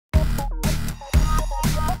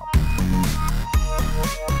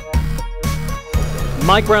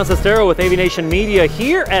Mike Brown-Sestero with AVNation Media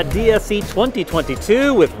here at DSE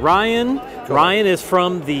 2022 with Ryan. Ryan is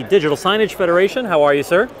from the Digital Signage Federation. How are you,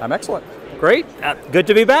 sir? I'm excellent. Great. Good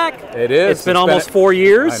to be back. It is. It's been almost 4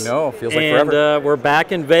 years. I know. Feels like forever. And we're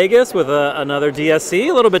back in Vegas with another DSE,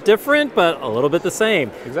 a little bit different, but a little bit the same.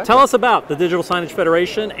 Exactly. Tell us about the Digital Signage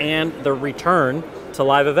Federation and the return to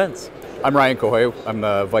live events. I'm Ryan Cahoy. I'm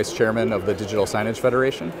the Vice Chairman of the Digital Signage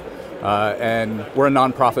Federation. And we're a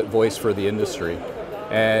nonprofit voice for the industry.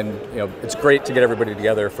 And it's great to get everybody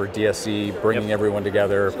together for DSE, bringing everyone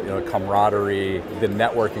together, camaraderie, the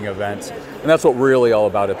networking events. And that's what we're really all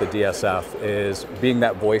about at the DSF, is being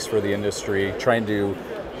that voice for the industry, trying to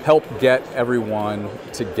help get everyone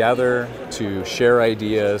together to share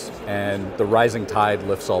ideas, and the rising tide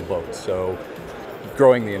lifts all boats. So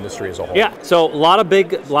growing the industry as a whole. Yeah, so a lot of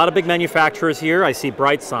big manufacturers here. I see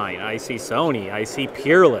BrightSign, I see Sony, I see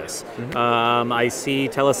Peerless, I see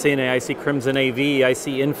Telecine, I see Crimson AV, I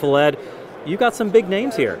see Infiled. You got some big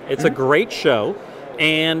names here. It's a great show,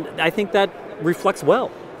 and I think that reflects well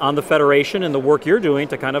on the Federation and the work you're doing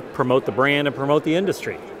to kind of promote the brand and promote the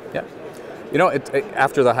industry. Yeah,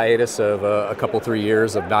 after the hiatus of a couple, 3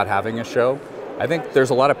 years of not having a show, I think there's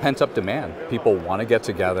a lot of pent-up demand. People want to get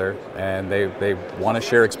together and they want to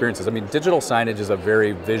share experiences. I mean, digital signage is a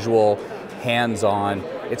very visual, hands-on.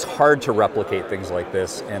 It's hard to replicate things like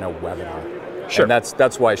this in a webinar. Sure. And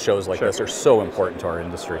that's why shows like this are so important to our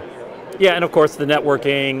industry. Yeah, and of course the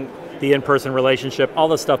networking, the in-person relationship, all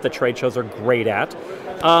the stuff that trade shows are great at.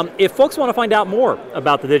 If folks want to find out more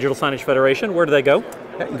about the Digital Signage Federation, where do they go?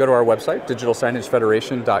 Yeah, you can go to our website,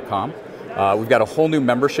 digitalsignagefederation.com. We've got a whole new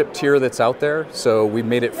membership tier that's out there, so we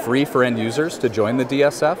made it free for end users to join the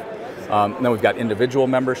DSF. And then we've got individual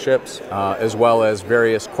memberships, as well as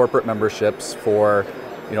various corporate memberships for,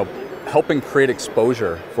 helping create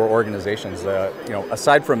exposure for organizations.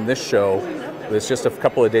 Aside from this show, it's just a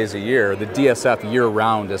couple of days a year, the DSF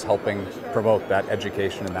year-round is helping promote that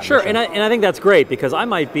education and that Sure, mission. and I think that's great, because I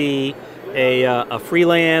might be a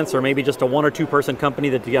freelance or maybe just a 1 or 2 person company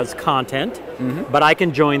that does content, but I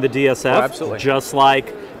can join the DSF just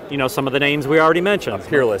like some of the names we already mentioned.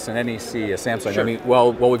 Peerless, an NEC, a Samsung. Sure. I mean,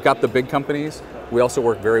 well, we've got the big companies. We also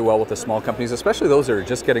work very well with the small companies, especially those that are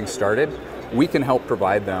just getting started. We can help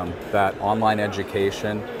provide them that online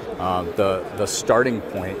education, the starting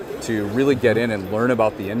point to really get in and learn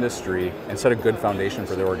about the industry and set a good foundation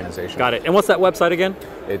for their organization. Got it. And what's that website again?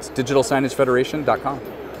 It's digitalsignagefederation.com.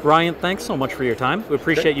 Ryan, thanks so much for your time. We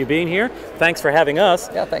appreciate you being here. Thanks for having us.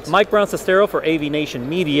 Yeah, thanks. Mike Brown-Sestero for AVNation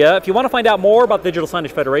Media. If you want to find out more about Digital Signage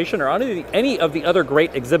Federation or any of the other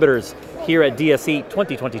great exhibitors here at DSE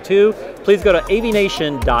 2022, please go to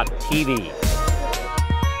avnation.tv.